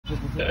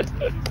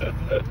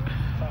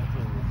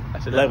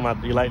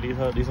You like these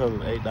hoes? These hoes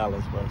are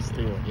 $8, bro.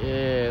 Still.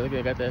 Yeah, look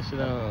at got that shit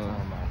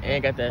on.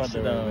 And got that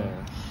shit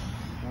on.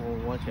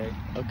 1K.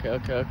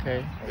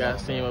 Okay. Got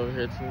Steam over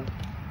here too.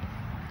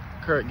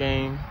 Kurt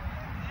game.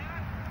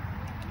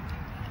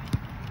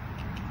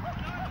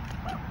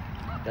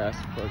 Got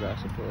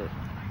support.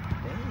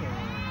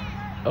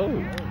 Oh,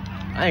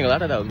 I ain't gonna lie,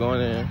 that was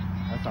going in.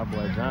 That's our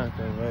boy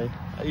Jonathan, right?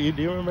 Do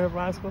you remember him from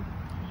high school?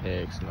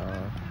 Heck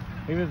no.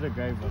 He was a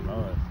great for us,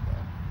 bro.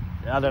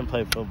 Yeah, I didn't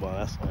play football,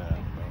 that's why I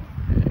don't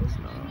know. Heck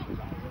no.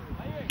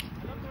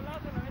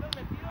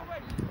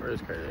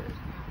 Where's Kurt at?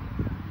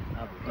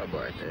 Oh, boy,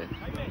 right there.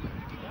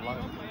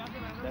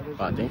 Oh,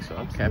 I think so.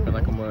 I'm capping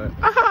like a mud.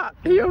 Ah,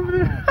 he over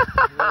there.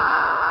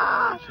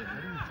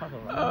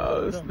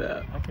 Oh,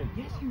 snap.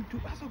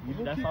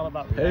 That's all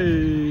about.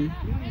 Hey.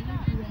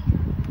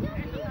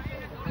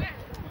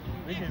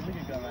 We can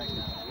go right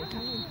now.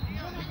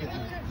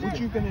 What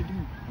you gonna do?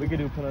 We can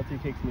do penalty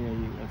kicks, me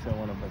and you, until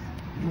one of us.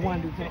 You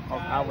want to do penalty?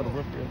 I would have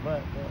whipped your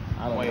butt.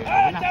 I don't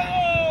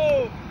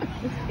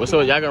know. What's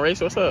up? Y'all gonna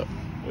race? What's up?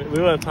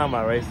 We weren't talking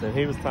about racing.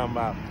 He was talking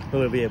about who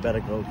would be a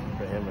better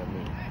goalkeeper, him and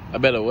me. A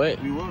better what?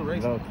 We will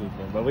race.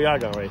 Goalkeeper, but we are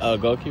gonna race. Oh,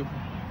 goalkeeper?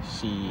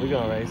 We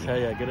gonna race. Hell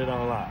yeah, get it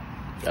on lock.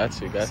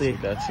 Got you.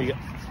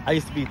 I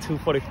used to be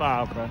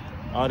 245, bro.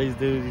 All these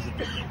dudes used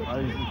to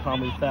call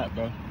me fat,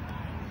 bro.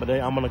 But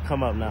I'm gonna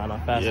come up now, and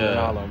I'm faster than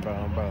all of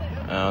them, bro.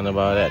 I don't know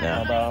about that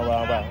now. I don't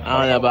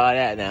know about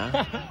that now.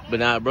 But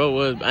nah, bro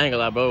I ain't gonna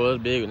lie, bro was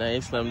big, but now he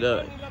slimmed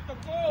up.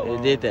 They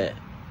did that.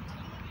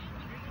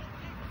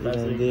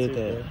 They did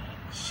that.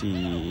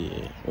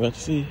 Shit. What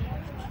you see?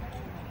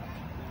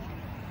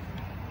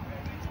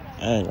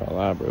 I ain't gonna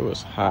lie, bro. It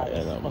was hot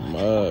in the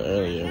mud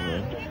earlier,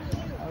 man.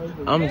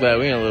 I'm glad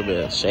we in a little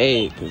bit of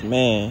shade, cause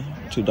man,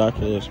 too dark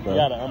for this, bro. You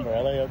got an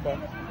umbrella, your car?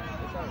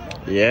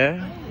 Yeah.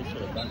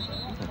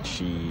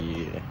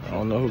 Shit, I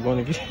don't know who's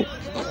gonna get it.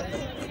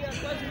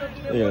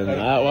 Yeah,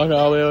 not walking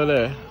all the way over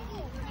there.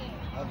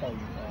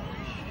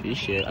 This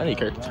shit, I need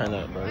Kirk to turn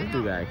up, bro. This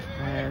dude got a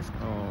cask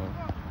on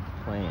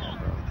playing,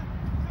 bro.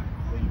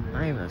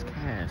 Not even a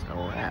cask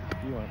on rap.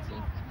 You want to?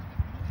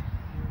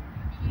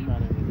 You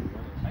not even.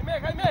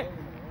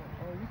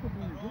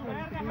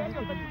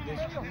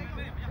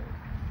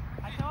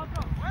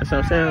 That's what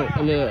I'm saying. A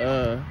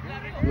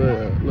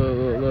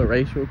little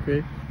race real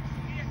quick.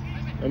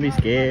 Don't be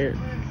scared.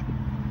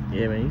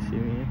 Yeah, man, you see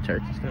me in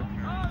church and stuff.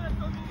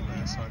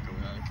 Soccer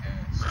without a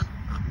cash.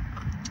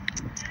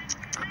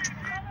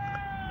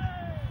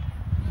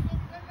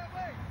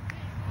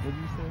 What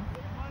did you say?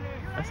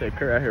 I said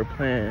Kurt out here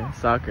playing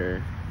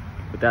soccer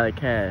without a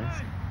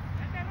cast.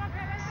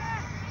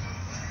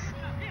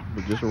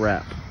 But just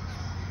rap.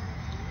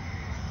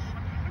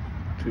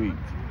 Tweet.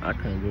 I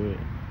couldn't do it.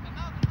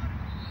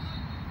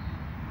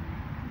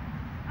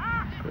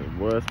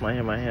 What's my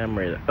hand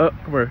ready? Oh,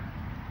 come here.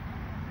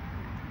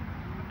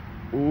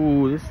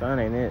 Ooh, this sun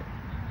ain't it.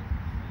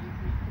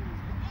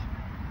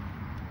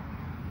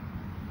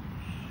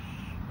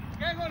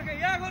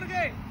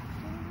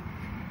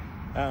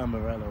 That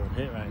umbrella would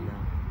hit right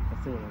now.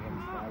 Let's see what I'm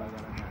gonna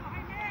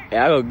have.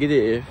 Yeah, I'll go get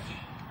it if.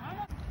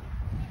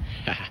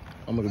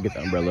 I'm gonna go get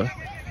the umbrella.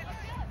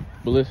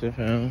 But listen,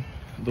 fam.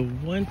 The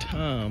one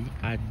time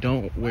I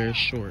don't wear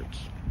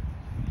shorts.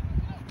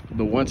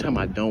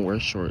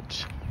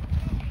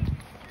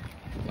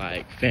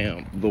 Like,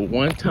 fam, the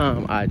one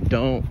time I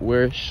don't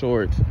wear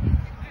shorts,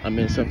 I'm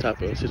in some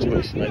type of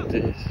situation like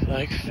this.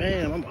 Like,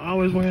 fam, I'm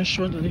always wearing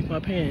shorts underneath my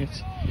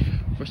pants.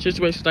 For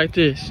situations like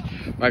this,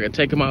 where I can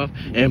take them off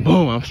and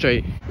boom, I'm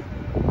straight.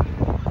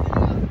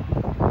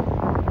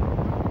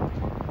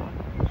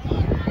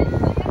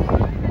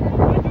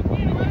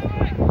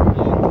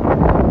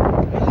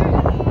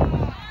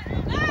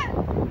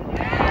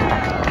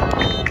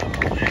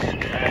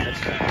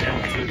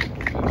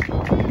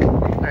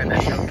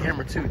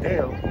 Too,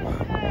 damn. Dude,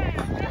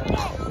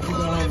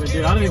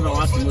 I didn't even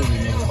watch the movie,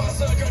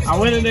 nigga. I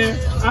went in there,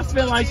 I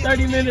spent like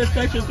 30 minutes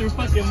searching through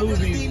fucking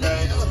movies, bro.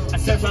 I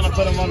kept trying to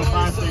put them on the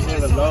fire stick near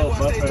the low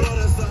buffer.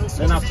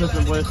 Then I put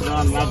some bullshit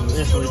on and I was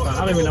instantly fine.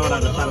 I don't even know what I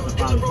decided to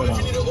finally put on.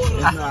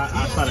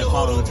 I started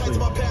falling asleep.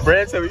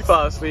 Brad said we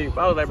fall asleep.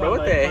 I was like, bro,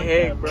 what the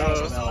heck,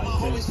 bro?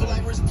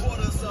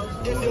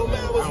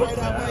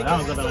 That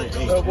was about like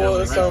 8. No,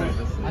 boy,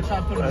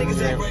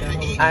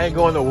 I ain't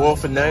going to war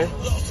for nothing.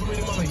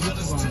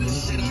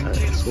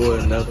 For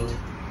another.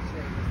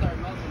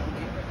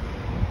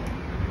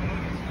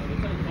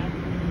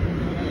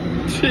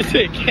 She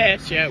said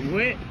cash out,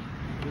 what?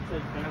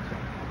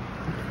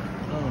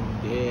 Oh,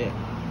 yeah.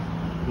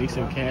 Make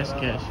some cash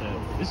out.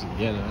 This is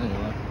ghetto, I ain't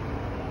gonna lie.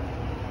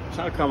 I'm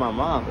trying to call my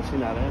mom, but she's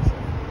not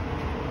answering.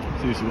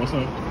 See, she wants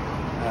something?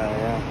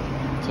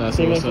 Yeah. Try to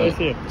say what's up.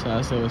 Try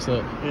to say what's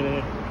up.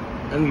 Yeah.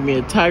 Give me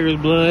a tiger's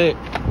blood.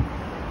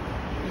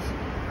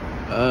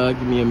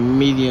 Give me a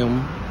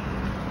medium.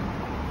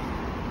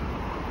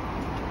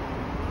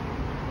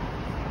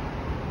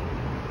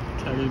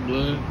 Tiger's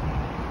blood.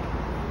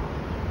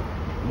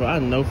 But I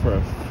know for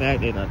a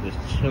fact they're not just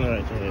chilling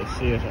right there. They're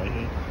serious right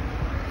here.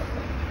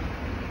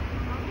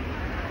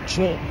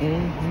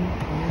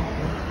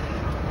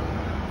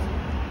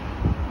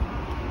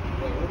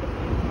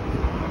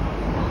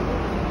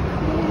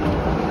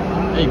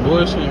 Hey,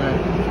 bullshit, man.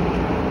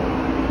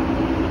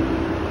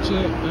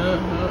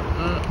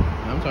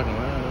 I'm talking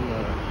loud.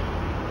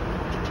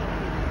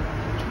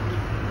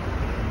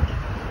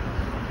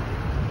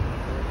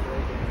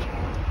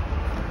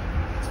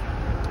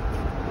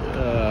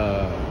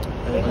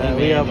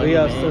 We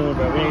up soon,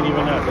 bro. We ain't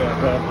even up there,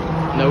 bro.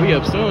 No, we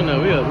up soon.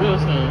 No, we up real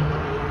soon.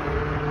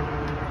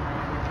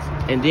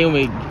 And then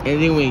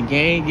when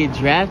gang get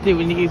drafted,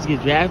 when you get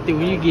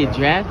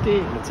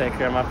drafted, I'm gonna take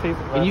care of my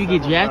people. when you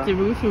get drafted,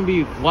 we finna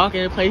be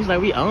walking in a place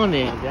like we own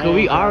it, cause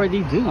we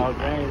already do. All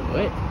game,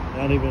 What? I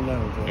don't even know,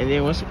 bro. And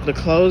then once the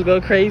clothes go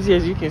crazy,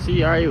 as you can see,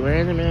 you already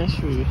wearing them, man.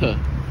 Shoot, we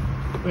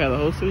have the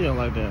whole city on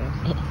lockdown.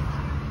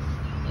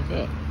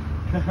 Okay.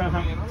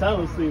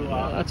 Tell us, see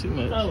why. Not too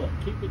much. Tell us.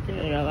 Keep it I clean.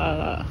 ain't gotta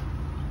lie.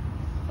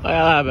 What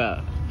y'all lie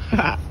about?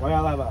 What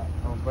y'all lie about?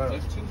 Oh, bro.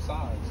 There's two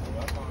sides. So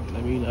that's all.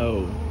 Let me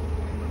know.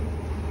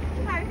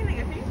 Hi, can I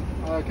get you?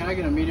 Can I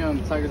get a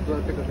medium Tiger's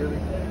Blood Piccadilly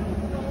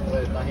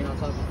with tahini on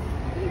top? Do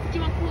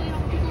you want Julio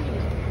pickle?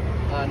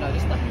 No,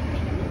 just tahini.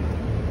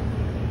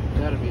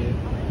 That'll be it.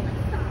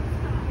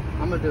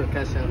 I'm gonna do a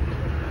cash out.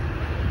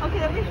 Okay,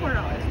 that'll be $4.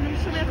 And then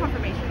show me a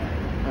confirmation.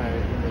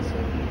 Alright, give me a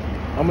second.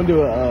 I'm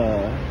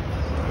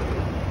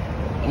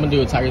gonna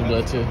do a Tiger's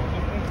Blood too.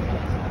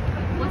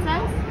 What's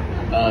that?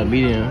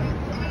 Medium.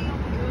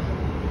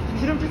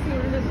 You don't just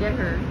just get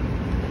her.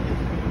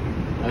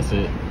 That's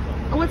it.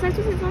 Oh, what size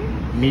was it, sorry?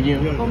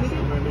 Medium. Oh,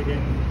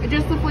 medium?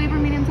 Just the flavor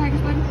medium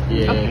Tiger's Blood?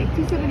 Yeah. Okay,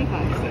 $2.75.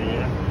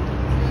 Yeah.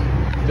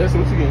 That's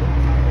what you get.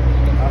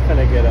 I'm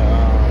finna get a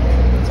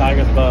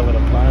Tiger's Blood with a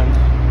plunge.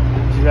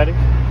 You ready?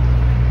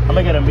 I'm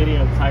gonna get a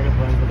medium Tiger's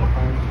Blood with a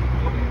plunge.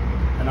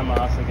 And I'm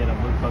gonna also get a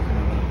blue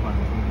coconut with a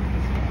plunge.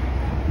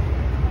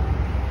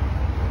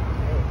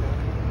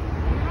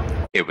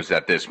 It was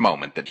at this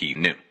moment that he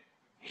knew.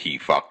 He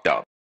fucked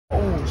up.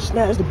 Oh,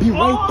 snap, that's the beat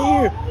right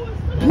there.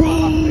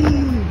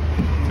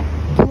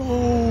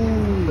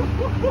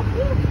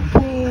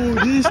 Bro,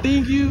 did it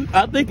sting you?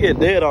 I think it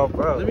did on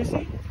bro. Let me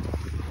see.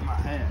 My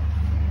hand.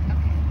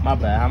 My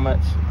bad, how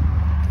much?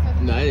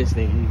 No, it didn't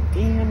sting you.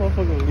 Damn,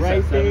 motherfucker was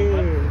right said $7.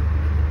 there.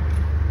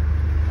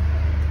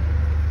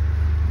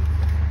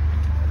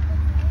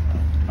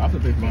 I'm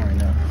gonna pick mine right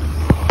now.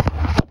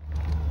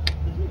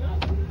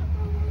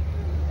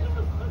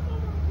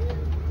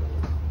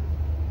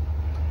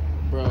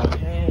 Bro,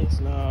 yes,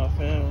 nah,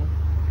 fam.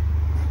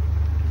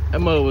 That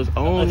mother was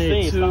on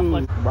it too.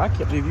 Bro, I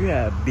can't believe you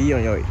had B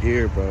on your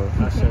ear, bro.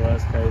 That shit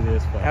was crazy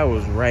as fuck. That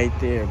was right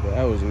there, bro.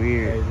 That was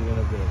weird. Crazy than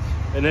a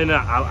bitch. And then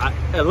I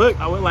look,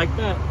 I went like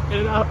that,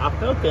 and I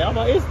felt it. I'm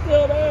like, it's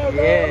still there,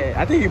 bro. Yeah,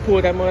 I think you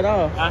pulled that mud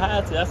off. I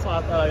had to. That's why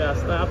I thought I got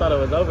stung. I thought it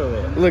was over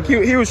with. Look,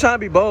 he was trying to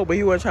be bold, but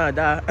he wasn't trying to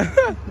die.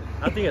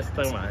 I think it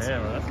stung my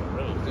hand, bro. That's what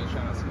really. Just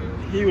trying to scare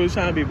you. He was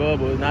trying to be bold,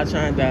 but was not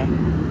trying to die.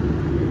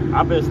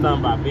 I've been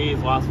stung by bees,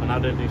 wasps, and I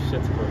didn't do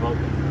shit to provoke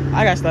it.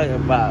 I got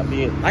stung by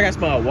being. I got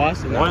stung by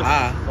wasps in the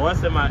eye.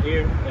 Once in my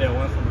ear, and then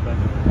once in the back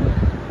of my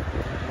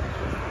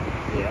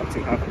head. Yeah, I'm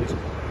too hot for this.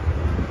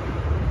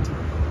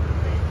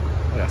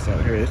 I got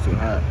something here. It's too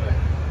hot.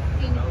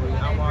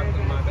 I walked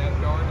in my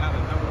backyard out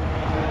of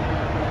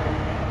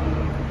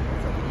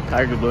nowhere.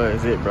 Tiger's Blood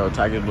is it, bro.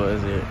 Tiger's Blood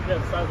is it. Yeah,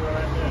 the cycle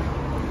right there.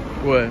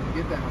 What?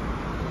 Get that.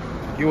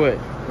 You what?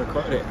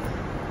 Record it.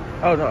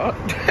 Oh no.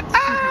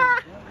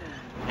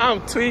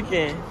 I'm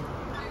tweaking.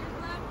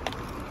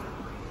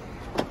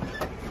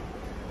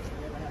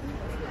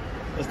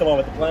 It's the one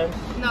with the plane?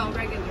 No,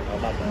 regular. Oh,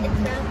 my bad.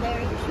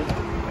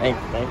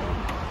 Thank you.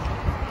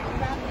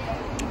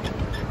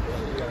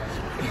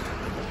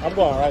 I'm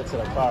going right to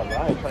the car, bro.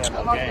 I ain't playing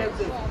no games.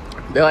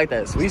 They like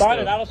that sweet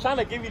Started, stuff. I was trying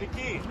to give you the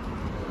key.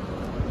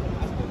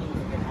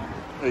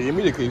 Hey, give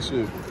me the key,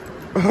 shit.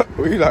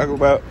 What you talking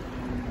about?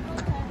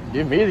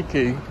 Give me the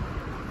key.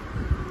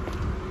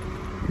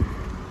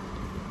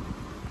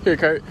 Here,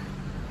 Kurt.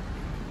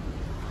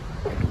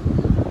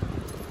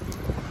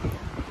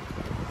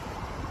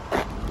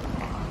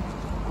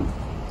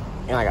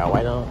 And I got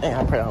white on. And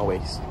I put it on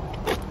waist.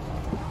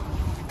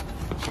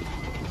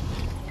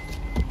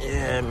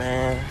 Yeah,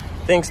 man.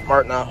 Think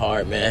smart, not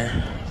hard,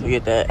 man. So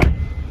get that. This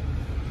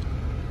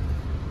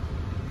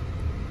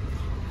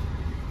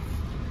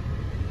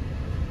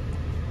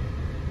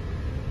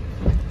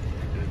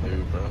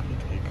dude, bro.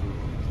 He cool.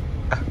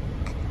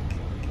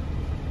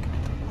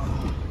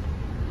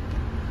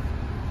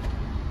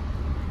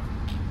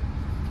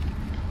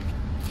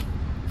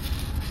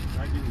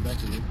 I'll give you back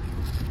to you.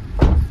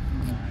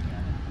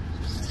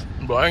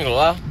 Bro, I ain't gonna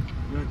lie.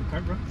 You like the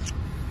cart, bro?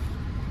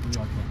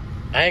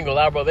 I ain't gonna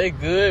lie, bro. They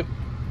good.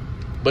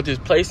 But this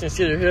place in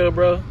Cedar Hill,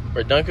 bro,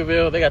 or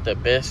Duncanville, they got the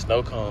best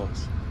snow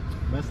cones.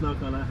 Best snow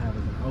cone I have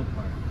is an Oak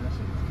Park. That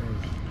shit is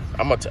crazy.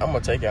 I'm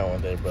gonna take out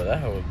one day, bro. That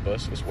hoe was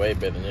bust. It's way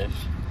better than this.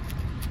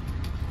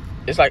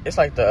 It's like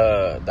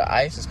the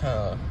ice is kind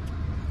of,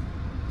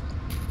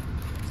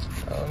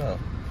 I don't know.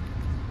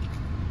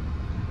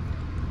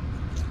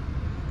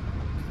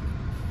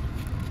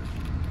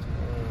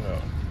 I don't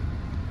know.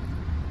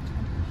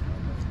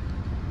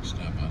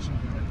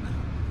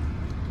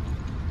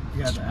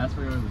 You had to ask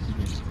for it, or she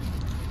gave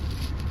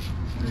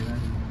it?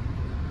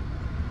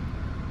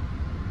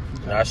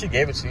 Nah, she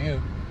gave it to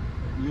you.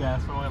 You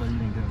asked for one, or you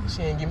didn't give it? She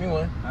didn't give me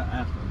one. I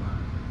asked for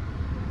mine.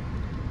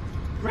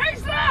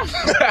 Racist!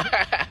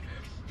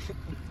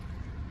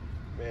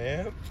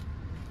 Man.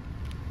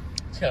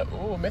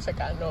 Ooh,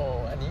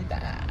 Mexicano, I need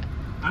that.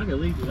 I can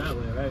leave you that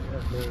way, right?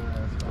 That's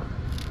fine.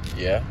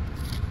 Yeah.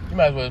 You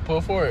might as well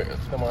pull forward.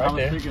 Come on, I right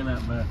was there. thinking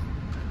that, but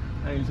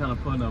I ain't trying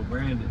to put no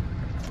branding.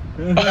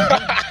 I've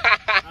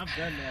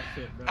done that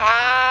shit, bro. A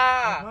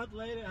month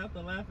later,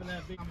 after laughing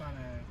at big, I'm about to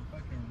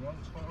fucking roach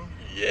phone.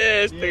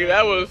 Yes, nigga,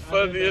 that was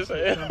funny as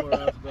hell. Somewhere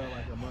else, bro,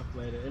 like a month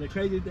later. And the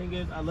crazy thing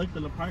is, I looked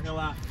in the parking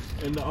lot,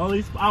 and the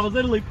only I was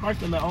literally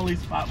parked in the only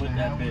spot with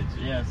that bitch.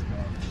 Yes,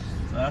 bro.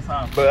 So that's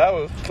how. But that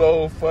was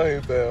so funny,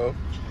 though.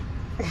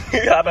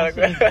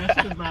 That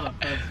shit is not a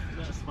fun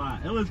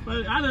spot. It was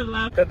funny. I didn't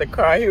laugh. At the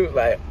car, he was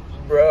like,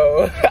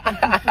 bro.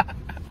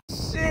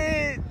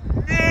 Shit,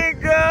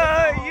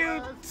 nigga,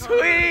 you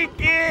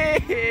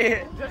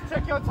tweaking. Just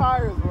check your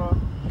tires, bro.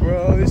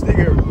 Bro, this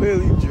nigga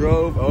really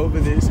drove over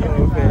this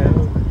whole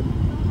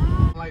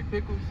fam. Like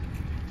pickles.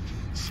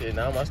 Shit,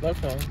 now my snow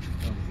cone.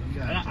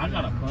 I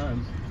got a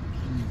plunge.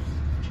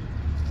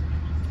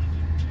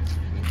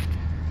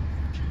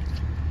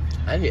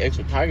 I need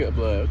extra Target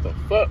blood. What the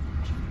fuck?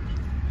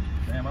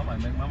 Damn, I might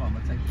make my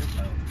mama take this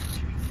out.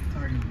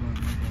 Target blood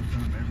make her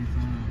jump every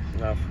time.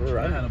 Nah, for real. I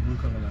had a blue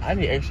cover. I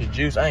need extra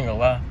juice. I ain't gonna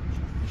lie.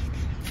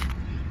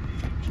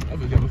 I've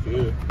been never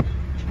feel.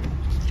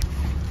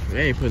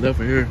 They ain't put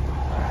nothing here.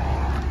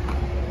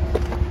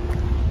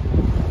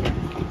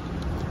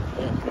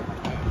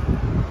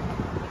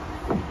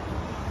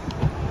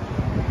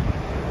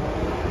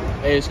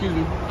 Hey, excuse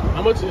me.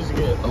 How much is to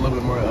get a little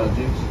bit more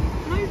juice?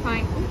 No, you're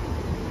fine.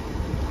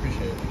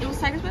 Appreciate it. It was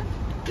Tiger's bed?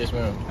 Yes,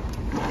 ma'am.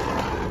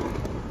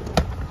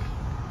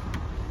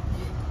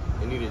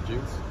 You needed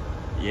juice?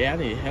 Yeah, I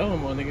need hell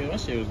more, nigga. My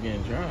shit was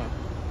getting dry.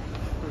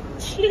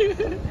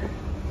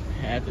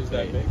 Had to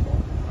say.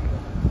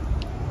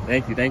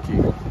 Thank you, thank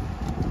you.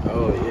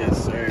 Oh,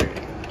 yes, sir.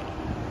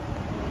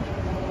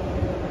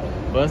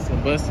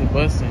 Bussin', bussin',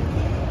 bussin'.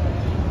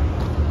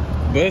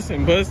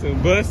 Bussin',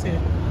 bussin',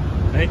 bussin'.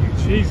 Thank you,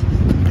 Jesus.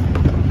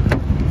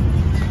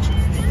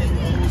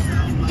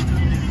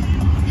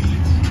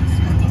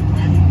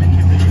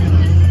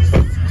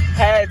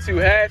 Had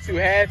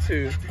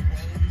to.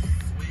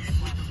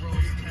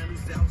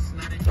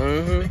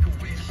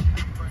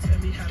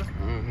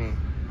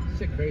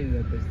 Shit crazy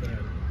that they said.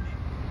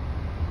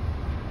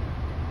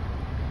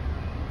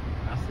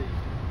 I see.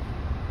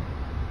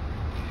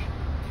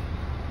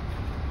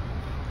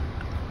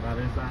 Right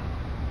inside.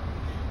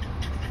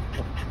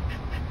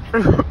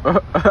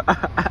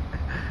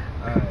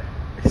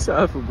 Alright.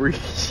 Sorry for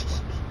breeze.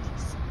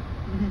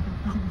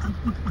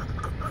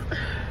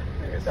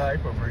 Sorry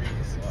for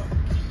breeze.